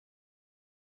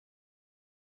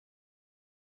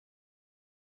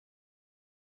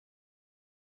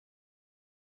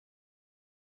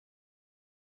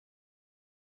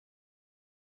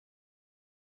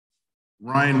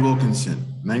Ryan Wilkinson,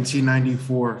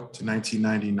 1994 to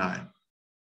 1999.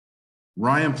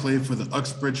 Ryan played for the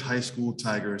Uxbridge High School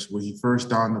Tigers, where he first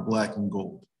donned the black and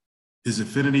gold. His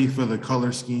affinity for the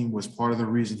color scheme was part of the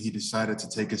reason he decided to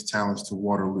take his talents to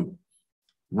Waterloo.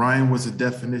 Ryan was the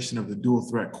definition of the dual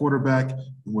threat quarterback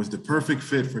and was the perfect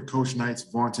fit for Coach Knight's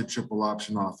vaunted triple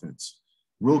option offense.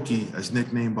 Wilky, as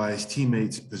nicknamed by his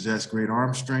teammates, possessed great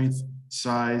arm strength,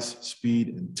 size, speed,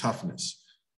 and toughness.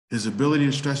 His ability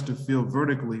to stretch the field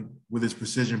vertically with his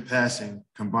precision passing,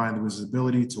 combined with his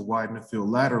ability to widen the field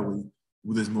laterally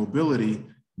with his mobility,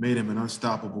 made him an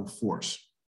unstoppable force.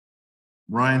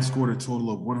 Ryan scored a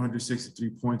total of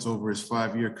 163 points over his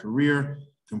 5-year career,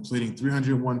 completing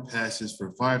 301 passes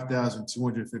for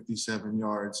 5,257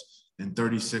 yards and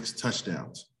 36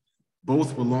 touchdowns.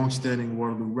 Both were long-standing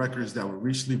Waterloo records that were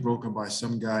recently broken by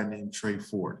some guy named Trey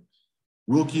Ford.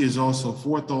 Wilky is also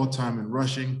fourth all-time in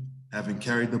rushing, having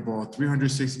carried the ball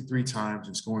 363 times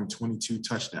and scoring 22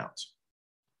 touchdowns.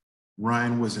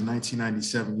 Ryan was a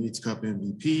 1997 Yates Cup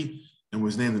MVP and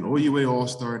was named an OUA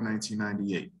All-Star in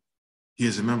 1998. He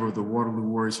is a member of the Waterloo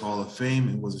Warriors Hall of Fame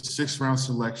and was a 6th-round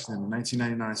selection in the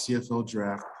 1999 CFL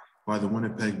draft by the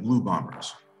Winnipeg Blue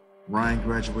Bombers. Ryan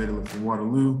graduated from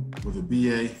Waterloo with a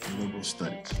BA in Liberal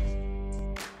Studies.